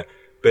of the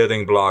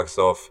building blocks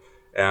of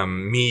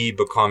me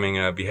becoming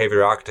a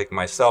behavior architect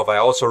myself. I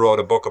also wrote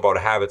a book about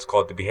habits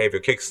called The Behavior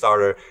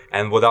Kickstarter,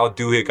 and without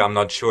Duhigg, I'm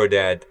not sure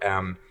that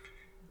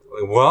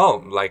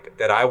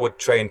that I would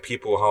train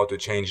people how to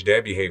change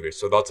their behavior.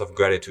 So lots of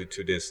gratitude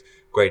to this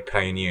great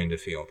pioneer in the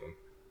field.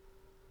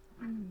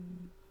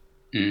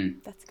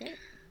 That's great.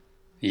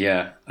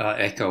 Yeah, I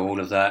echo all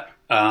of that.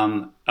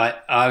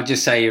 I would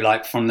just say,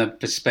 like, from the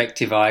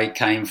perspective I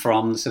came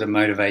from, sort of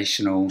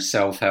motivational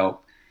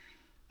self-help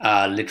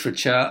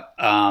literature,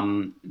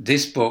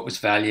 this book was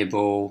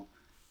valuable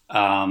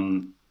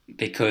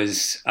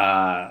because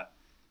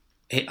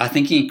I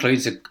think he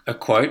includes a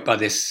quote by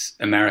this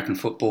American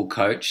football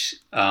coach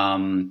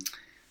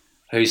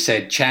who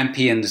said,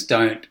 champions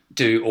don't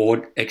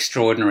do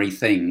extraordinary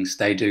things.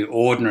 They do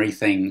ordinary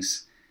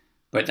things,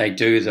 but they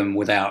do them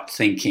without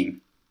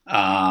thinking.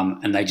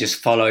 And they just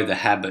follow the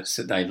habits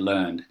that they've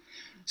learned.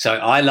 So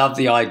I love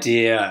the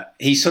idea.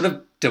 He sort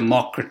of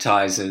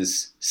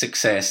democratizes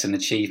success and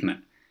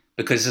achievement,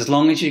 because as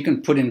long as you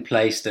can put in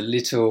place the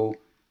little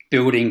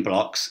building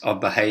blocks of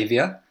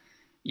behavior,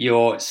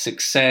 your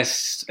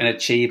success and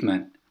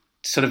achievement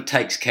sort of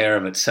takes care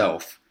of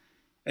itself.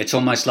 It's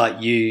almost like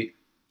you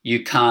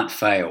can't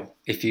fail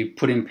if you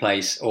put in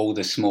place all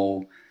the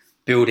small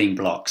building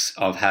blocks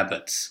of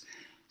habits.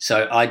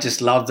 So I just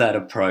love that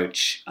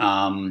approach.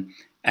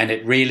 And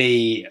it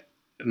really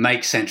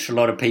makes sense for a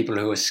lot of people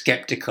who are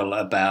skeptical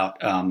about,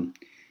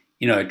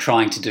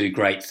 trying to do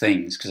great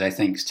things because they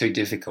think it's too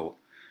difficult.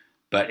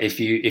 But if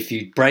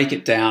you break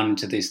it down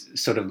into this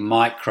sort of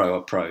micro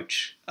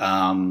approach,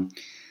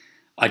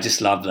 I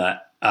just love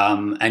that.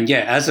 And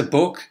yeah, as a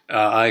book,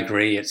 I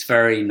agree. It's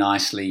very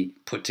nicely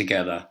put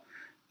together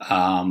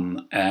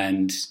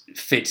and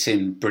fits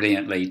in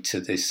brilliantly to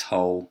this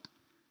whole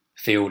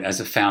field as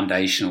a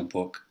foundational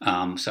book.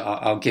 So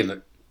I'll give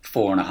it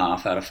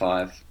 4.5 out of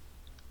 5.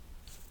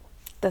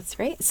 That's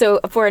great. So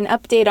for an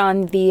update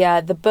on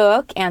the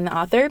book and the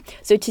author,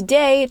 so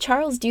today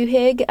Charles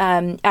Duhigg,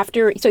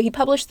 he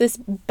published this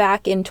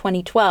back in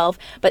 2012,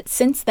 but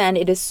since then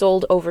it has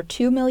sold over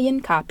 2 million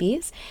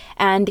copies,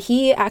 and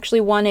he actually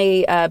won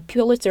a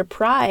Pulitzer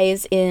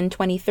Prize in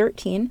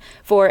 2013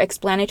 for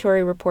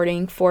explanatory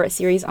reporting for a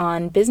series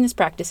on business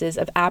practices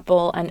of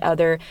Apple and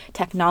other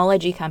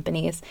technology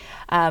companies.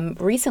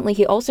 Recently,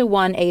 he also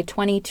won a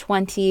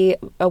 2020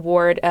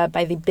 award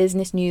by the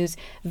Business News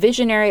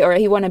Visionary, or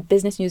he won a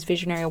Business News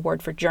Visionary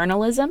Award for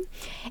journalism.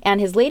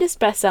 And his latest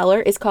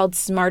bestseller is called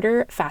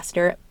Smarter,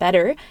 Faster,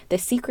 Better: The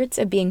Secrets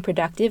of Being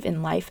Productive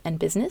in Life and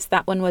Business.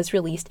 That one was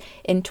released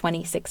in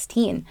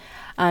 2016.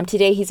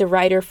 Today, he's a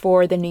writer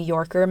for The New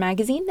Yorker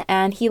magazine,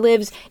 and he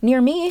lives near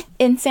me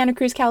in Santa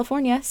Cruz,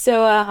 California.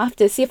 So I'll have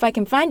to see if I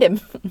can find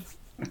him.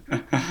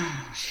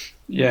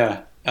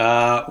 Yeah.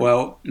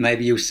 Well,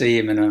 maybe you'll see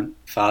him in a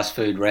fast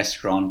food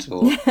restaurant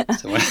or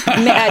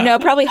no,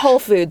 probably Whole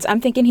Foods.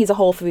 I'm thinking he's a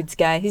Whole Foods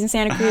guy. He's in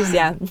Santa Cruz,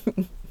 yeah.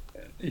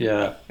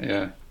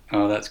 Yeah.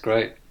 Oh, that's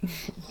great.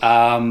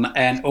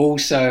 And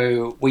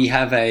also, we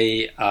have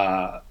a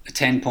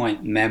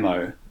 10-point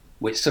memo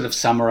which sort of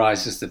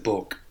summarizes the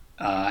book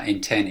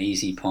in 10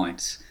 easy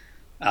points,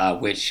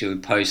 which you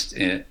would post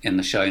in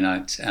the show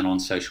notes and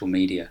on social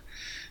media.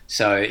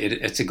 So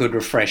it's a good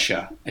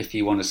refresher if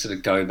you want to sort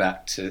of go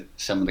back to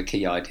some of the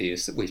key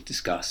ideas that we've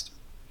discussed.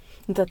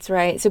 That's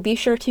right. So be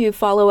sure to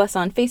follow us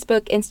on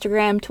Facebook,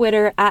 Instagram,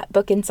 Twitter, at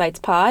Book Insights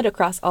Pod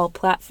across all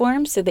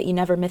platforms so that you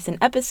never miss an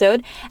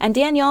episode. And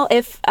Daniel,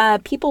 if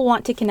people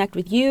want to connect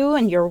with you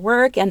and your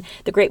work and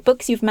the great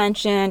books you've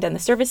mentioned and the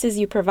services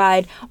you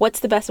provide, what's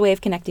the best way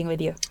of connecting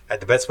with you?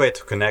 The best way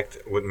to connect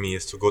with me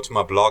is to go to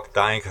my blog,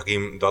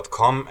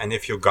 danielkarim.com. And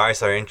if you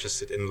guys are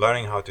interested in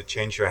learning how to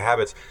change your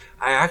habits,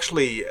 I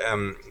actually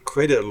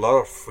created a lot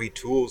of free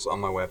tools on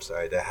my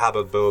website, a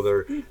habit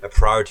builder, a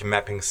priority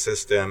mapping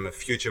system, a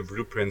future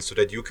blueprint, so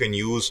that you can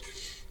use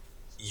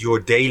your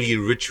daily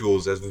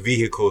rituals as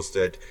vehicles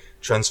that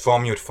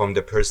transform you from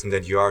the person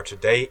that you are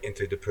today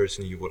into the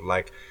person you would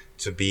like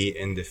to be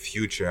in the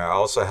future. I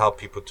also help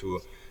people to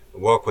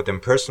work with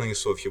them personally.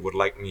 So if you would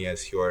like me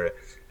as your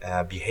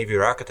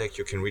behavior architect,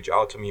 you can reach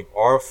out to me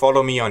or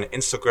follow me on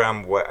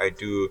Instagram, where I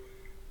do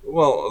a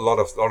lot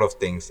of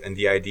things. And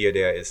the idea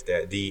there is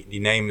that the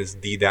name is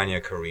the Daniel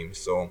Karim.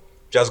 So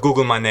just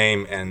Google my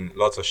name and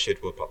lots of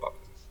shit will pop up.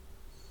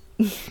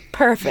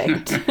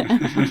 Perfect.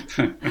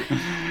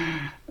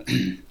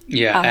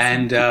 Yeah, awesome.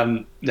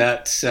 and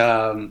that's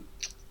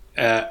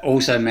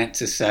also meant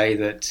to say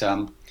that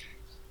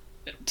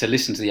to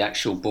listen to the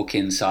actual book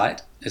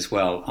Insight as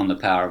well on the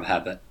power of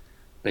habit,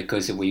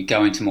 because we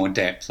go into more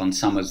depth on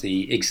some of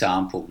the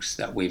examples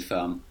that we've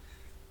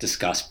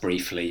discussed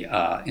briefly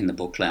in the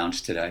book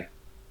lounge today.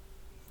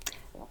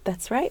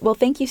 That's right. Well,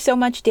 thank you so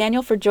much,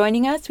 Daniel, for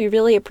joining us. We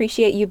really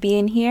appreciate you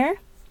being here.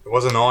 It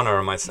was an honor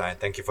on my side.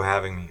 Thank you for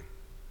having me.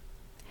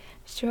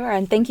 Sure.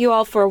 And thank you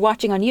all for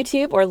watching on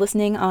YouTube or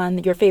listening on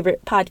your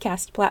favorite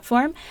podcast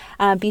platform.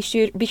 Be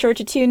sure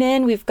to tune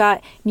in. We've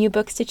got new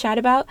books to chat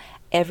about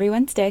every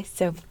Wednesday.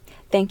 So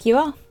thank you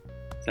all.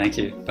 Thank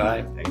you.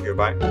 Bye. Thank you.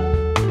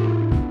 Bye.